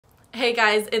Hey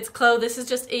guys, it's Chloe. This is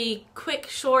just a quick,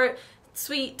 short,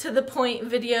 sweet, to the point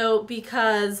video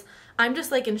because I'm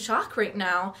just like in shock right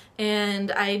now,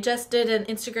 and I just did an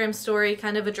Instagram story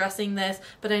kind of addressing this,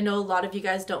 but I know a lot of you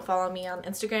guys don't follow me on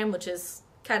Instagram, which is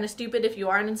kind of stupid if you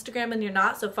are on Instagram and you're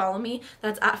not, so follow me.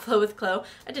 That's @flowwithchlo.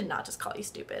 I did not just call you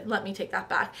stupid. Let me take that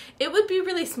back. It would be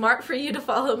really smart for you to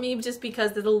follow me just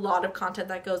because there's a lot of content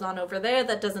that goes on over there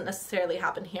that doesn't necessarily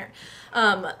happen here.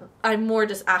 I'm more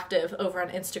just active over on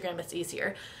Instagram. It's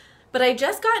easier. But I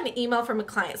just got an email from a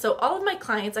client. So all of my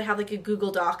clients, I have like a Google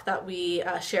Doc that we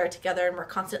share together and we're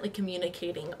constantly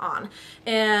communicating on.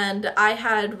 And I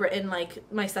had written like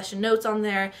my session notes on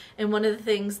there. And one of the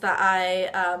things that I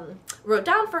wrote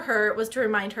down for her was to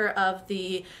remind her of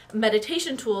the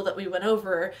meditation tool that we went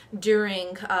over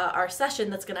during our session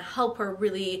that's going to help her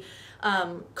really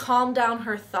calm down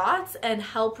her thoughts and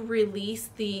help release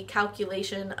the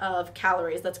calculation of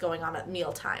calories that's going on at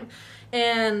mealtime.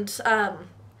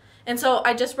 And so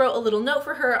I just wrote a little note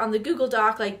for her on the Google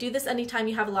Doc, like, do this anytime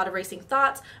you have a lot of racing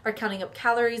thoughts, are counting up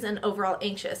calories, and overall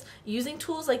anxious. Using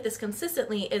tools like this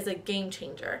consistently is a game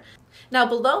changer. Now,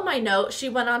 below my note, she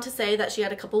went on to say that she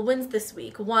had a couple wins this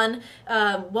week. One,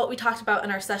 what we talked about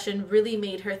in our session really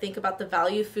made her think about the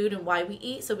value of food and why we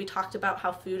eat. So we talked about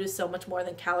how food is so much more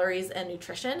than calories and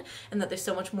nutrition, and that there's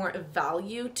so much more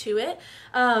value to it.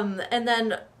 And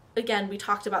then, again, we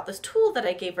talked about this tool that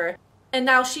I gave her. And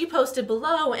now she posted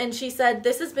below and she said,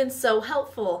 this has been so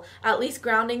helpful, at least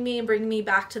grounding me and bringing me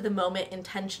back to the moment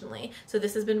intentionally. So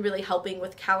this has been really helping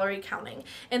with calorie counting.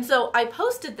 And so I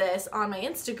posted this on my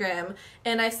Instagram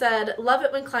and I said, love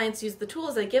it when clients use the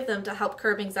tools I give them to help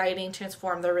curb anxiety and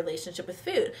transform their relationship with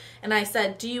food. And I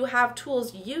said, do you have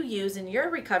tools you use in your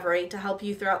recovery to help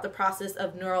you throughout the process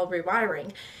of neural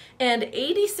rewiring? And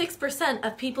 86%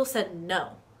 of people said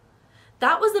no.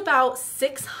 That was about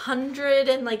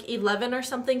 611 or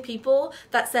something people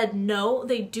that said no,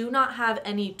 they do not have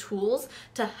any tools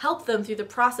to help them through the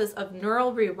process of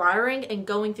neural rewiring and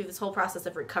going through this whole process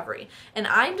of recovery. And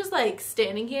I'm just like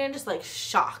standing here and just like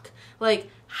shock.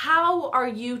 Like, how are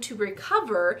you to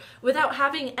recover without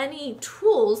having any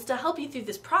tools to help you through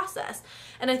this process?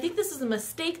 And I think this is a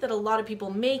mistake that a lot of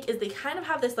people make, is they kind of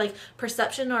have this like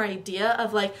perception or idea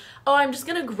of like, oh, I'm just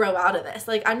gonna grow out of this.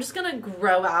 Like, I'm just gonna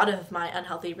grow out of my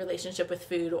unhealthy relationship with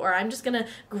food, or I'm just gonna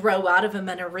grow out of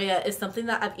amenorrhea, is something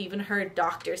that I've even heard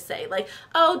doctors say. Like,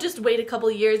 oh, just wait a couple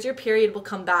years, your period will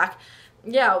come back.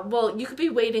 Yeah, well, you could be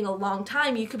waiting a long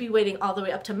time. You could be waiting all the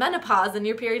way up to menopause and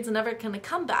your period's never gonna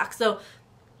come back. So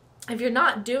if you're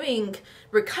not doing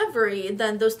recovery,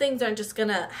 then those things aren't just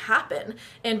gonna happen.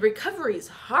 And recovery is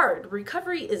hard.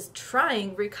 Recovery is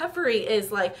trying. Recovery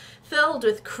is like filled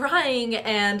with crying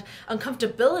and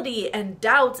uncomfortability and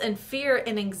doubts and fear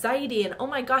and anxiety. And oh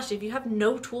my gosh, if you have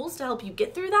no tools to help you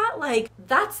get through that, like,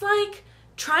 that's like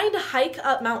trying to hike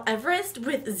up Mount Everest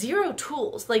with zero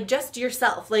tools, like just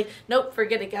yourself. Like, nope,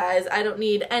 forget it, guys. I don't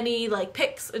need any like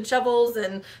picks and shovels,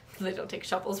 and they don't take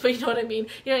shovels, but you know what I mean.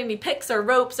 You don't need any picks or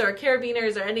ropes or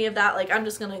carabiners or any of that. Like, I'm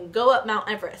just gonna go up Mount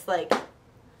Everest. Like,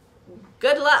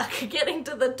 good luck getting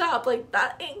to the top. Like,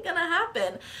 that ain't gonna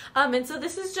happen. And so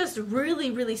this is just really,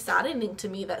 really saddening to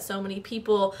me that so many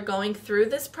people are going through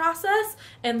this process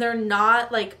and they're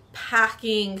not like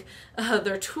packing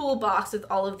their toolbox with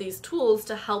all of these tools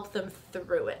to help them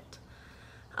through it.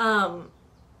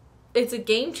 It's a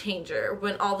game changer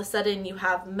when all of a sudden you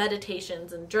have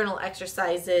meditations and journal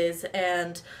exercises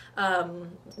and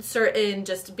certain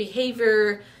just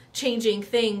behavior changing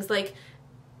things. Like,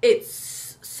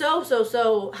 it's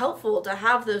so helpful to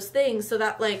have those things so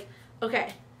that, like,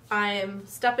 okay, I'm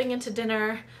stepping into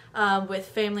dinner with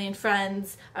family and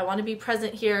friends. I want to be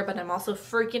present here, but I'm also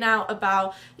freaking out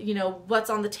about, you know, what's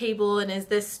on the table, and is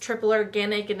this triple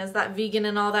organic, and is that vegan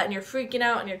and all that, and you're freaking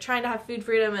out and you're trying to have food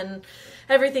freedom and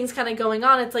everything's kind of going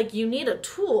on. It's like you need a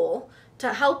tool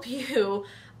to help you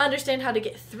understand how to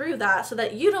get through that so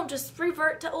that you don't just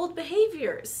revert to old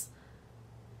behaviors.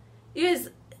 Because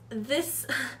this,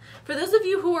 for those of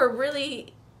you who are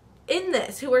really in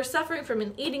this, who are suffering from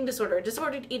an eating disorder,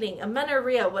 disordered eating,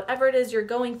 amenorrhea, whatever it is you're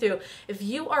going through, if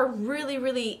you are really,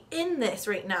 really in this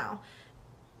right now,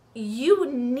 you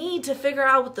need to figure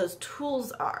out what those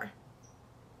tools are.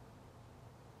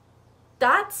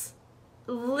 That's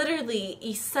literally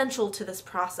essential to this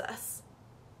process.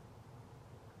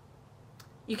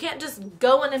 You can't just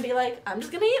go in and be like, I'm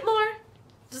just gonna eat more,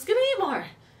 just gonna eat more,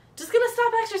 just gonna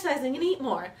stop exercising and eat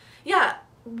more. Yeah,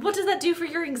 what does that do for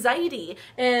your anxiety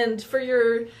and for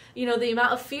your, you know, the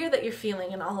amount of fear that you're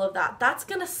feeling and all of that? That's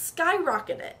gonna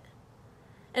skyrocket it.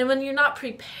 And when you're not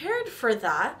prepared for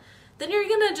that, then you're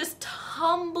gonna just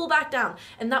tumble back down.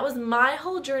 And that was my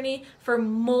whole journey for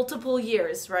multiple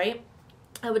years, right?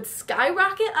 I would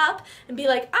skyrocket up and be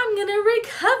like, I'm gonna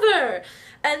recover.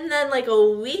 And then like a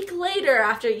week later,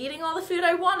 after eating all the food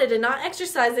I wanted and not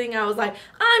exercising, I was like,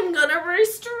 I'm gonna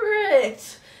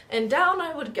restrict. And down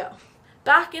I would go.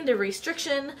 Back into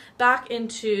restriction, back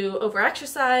into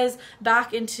overexercise,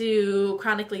 back into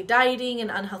chronically dieting and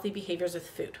unhealthy behaviors with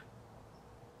food.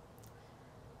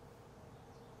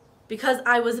 Because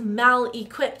I was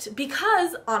mal-equipped.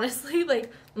 Because honestly,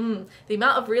 like, the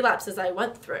amount of relapses I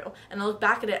went through, and I look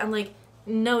back at it, I'm like,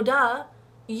 no duh,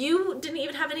 you didn't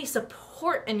even have any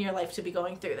support in your life to be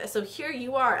going through this. So here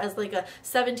you are as like a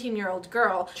 17-year-old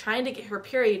girl trying to get her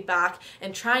period back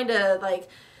and trying to like,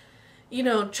 you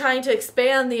know, trying to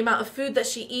expand the amount of food that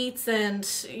she eats and,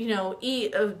 you know,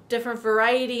 eat a different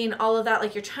variety and all of that.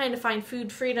 Like, you're trying to find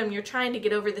food freedom. You're trying to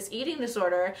get over this eating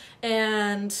disorder,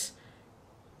 and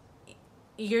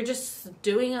you're just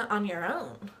doing it on your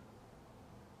own.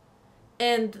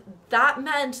 And that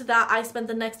meant that I spent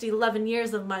the next 11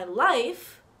 years of my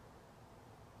life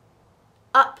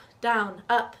up, down,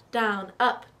 up, down,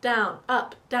 up, down,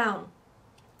 up, down.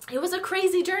 It was a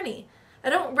crazy journey. I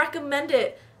don't recommend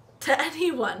it to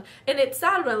anyone. And it's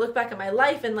sad when I look back at my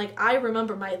life and like I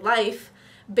remember my life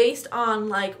based on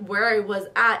like where I was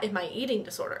at in my eating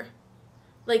disorder.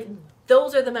 Like,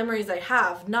 those are the memories I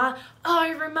have, not, oh,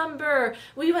 I remember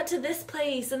we went to this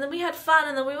place and then we had fun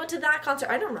and then we went to that concert.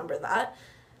 I don't remember that.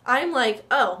 I'm like,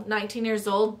 oh, 19 years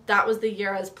old, that was the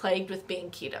year I was plagued with being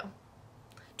keto.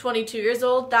 22 years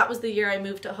old, that was the year I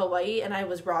moved to Hawaii and I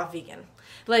was raw vegan.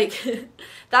 Like,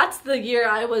 that's the year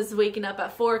I was waking up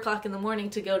at 4 o'clock in the morning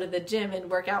to go to the gym and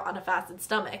work out on a fasted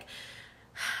stomach.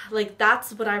 Like,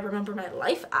 that's what I remember my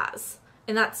life as.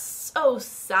 And that's so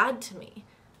sad to me.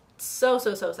 So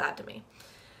sad to me.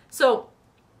 So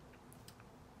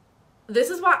this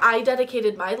is why I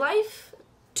dedicated my life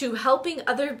to helping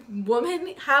other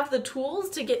women have the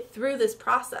tools to get through this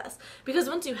process. Because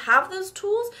once you have those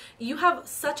tools, you have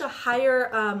such a higher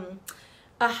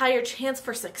chance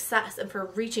for success and for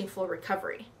reaching full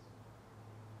recovery.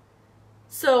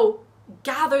 So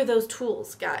gather those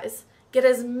tools, guys. Get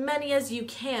as many as you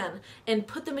can and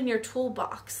put them in your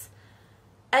toolbox.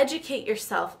 Educate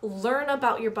yourself, learn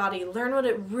about your body, learn what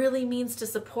it really means to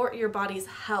support your body's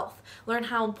health, learn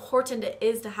how important it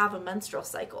is to have a menstrual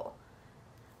cycle.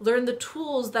 Learn the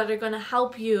tools that are going to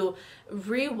help you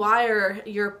rewire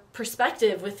your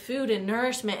perspective with food and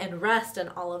nourishment and rest and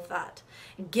all of that.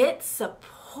 Get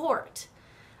support.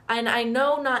 And I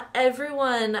know not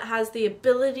everyone has the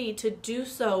ability to do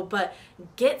so, but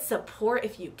get support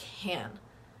if you can.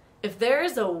 If there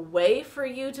is a way for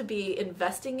you to be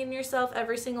investing in yourself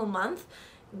every single month,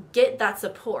 get that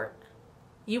support.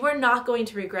 You are not going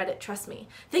to regret it, trust me.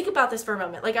 Think about this for a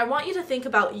moment. Like, I want you to think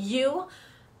about you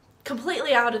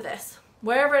completely out of this.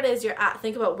 Wherever it is you're at,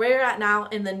 think about where you're at now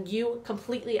and then you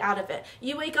completely out of it.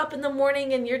 You wake up in the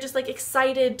morning and you're just like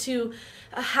excited to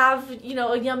have, you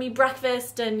know, a yummy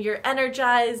breakfast and you're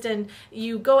energized and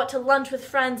you go out to lunch with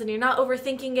friends and you're not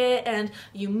overthinking it and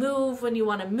you move when you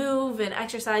want to move and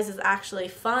exercise is actually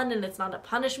fun and it's not a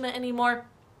punishment anymore.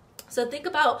 So think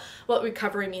about what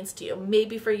recovery means to you.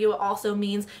 Maybe for you it also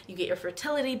means you get your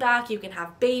fertility back, you can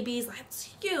have babies.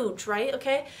 That's huge, right?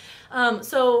 Okay.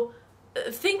 So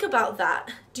think about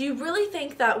that. Do you really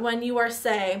think that when you are,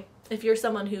 say, if you're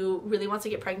someone who really wants to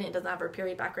get pregnant and doesn't have her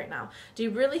period back right now, do you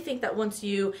really think that once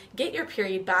you get your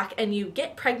period back and you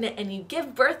get pregnant and you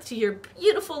give birth to your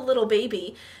beautiful little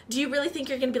baby, do you really think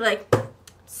you're going to be like,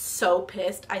 so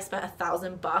pissed I spent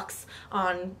 $1,000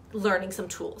 on learning some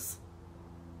tools?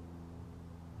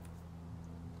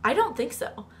 I don't think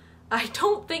so. I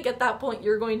don't think at that point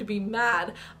you're going to be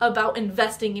mad about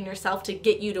investing in yourself to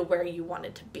get you to where you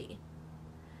wanted to be.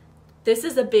 This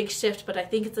is a big shift, but I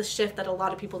think it's a shift that a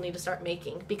lot of people need to start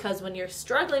making, because when you're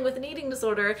struggling with an eating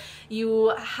disorder, you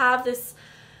have this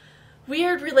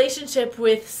weird relationship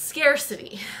with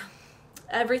scarcity.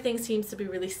 Everything seems to be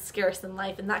really scarce in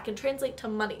life, and that can translate to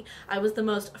money. I was the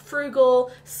most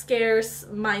frugal, scarce,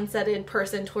 mindseted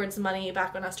person towards money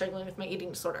back when I was struggling with my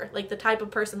eating disorder. Like the type of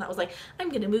person that was like, I'm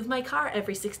going to move my car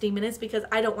every 60 minutes because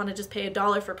I don't want to just pay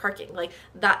 $1 for parking. Like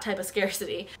that type of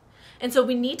scarcity. And so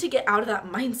we need to get out of that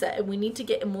mindset, and we need to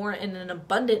get more in an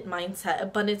abundant mindset.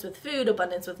 Abundance with food,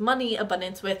 abundance with money,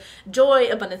 abundance with joy,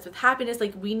 abundance with happiness.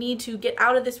 Like, we need to get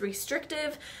out of this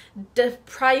restrictive,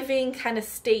 depriving kind of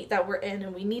state that we're in,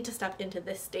 and we need to step into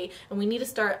this state. And we need to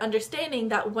start understanding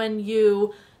that when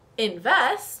you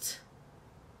invest,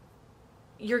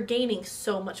 you're gaining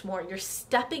so much more. You're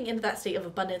stepping into that state of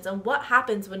abundance. And what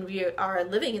happens when we are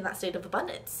living in that state of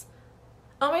abundance?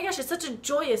 Oh my gosh, it's such a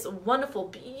joyous, wonderful,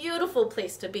 beautiful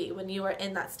place to be when you are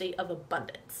in that state of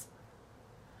abundance.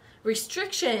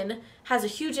 Restriction has a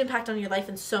huge impact on your life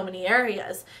in so many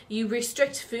areas. You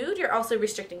restrict food, you're also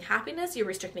restricting happiness, you're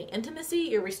restricting intimacy,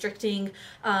 you're restricting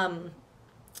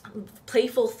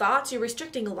playful thoughts, you're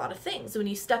restricting a lot of things. When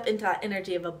you step into that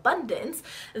energy of abundance,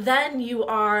 then you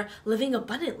are living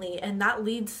abundantly, and that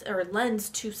leads or lends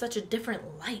to such a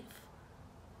different life.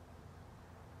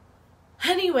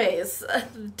 Anyways,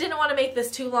 didn't want to make this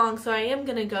too long, so I am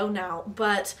going to go now.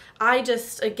 But I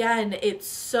just, again, it's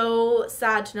so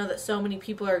sad to know that so many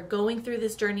people are going through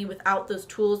this journey without those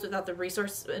tools, without the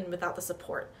resource, and without the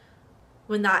support.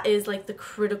 When that is like the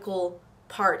critical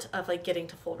part of like getting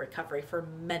to full recovery for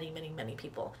many, many, many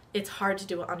people. It's hard to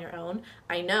do it on your own.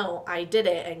 I know, I did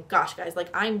it, and gosh, guys, like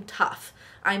I'm tough.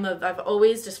 I've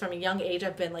always, just from a young age,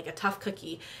 I've been like a tough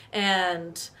cookie,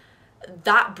 and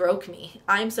that broke me.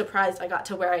 I'm surprised I got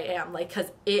to where I am, like,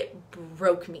 because it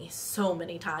broke me so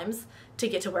many times to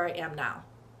get to where I am now.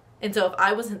 And so if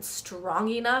I wasn't strong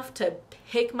enough to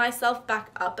pick myself back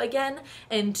up again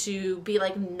and to be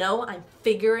like, no, I'm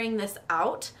figuring this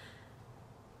out,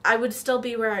 I would still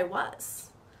be where I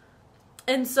was.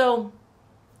 And so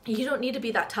you don't need to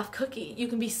be that tough cookie. You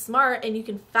can be smart, and you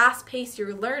can fast pace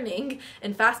your learning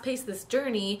and fast pace this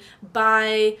journey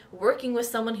by working with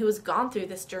someone who has gone through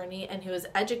this journey and who is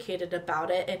educated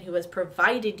about it and who has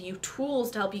provided you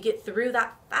tools to help you get through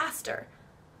that faster.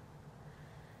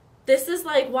 This is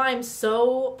like why I'm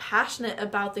so passionate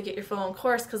about the Get Your Flow On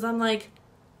course, because I'm like,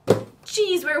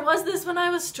 geez, where was this when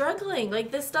I was struggling? Like,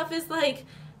 this stuff is like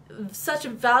such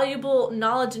valuable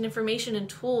knowledge and information and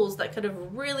tools that could have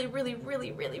really, really, really,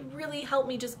 really, really helped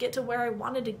me just get to where I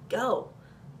wanted to go.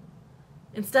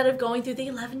 Instead of going through the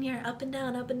 11-year up and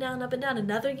down, up and down, up and down,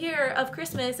 another year of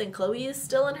Christmas and Chloe is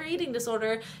still in her eating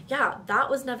disorder. Yeah, that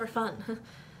was never fun.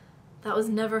 That was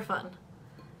never fun.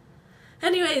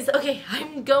 Anyways, okay,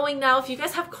 I'm going now. If you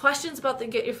guys have questions about the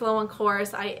Get Your Flow On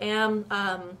course, I am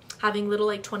having little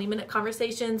like 20-minute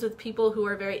conversations with people who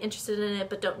are very interested in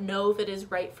it but don't know if it is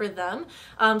right for them.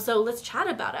 So let's chat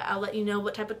about it. I'll let you know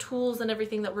what type of tools and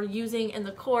everything that we're using in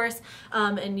the course,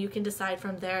 and you can decide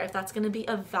from there if that's going to be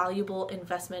a valuable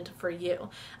investment for you.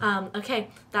 Okay,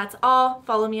 that's all.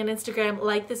 Follow me on Instagram.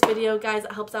 Like this video, guys.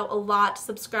 It helps out a lot.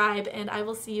 Subscribe, and I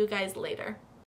will see you guys later.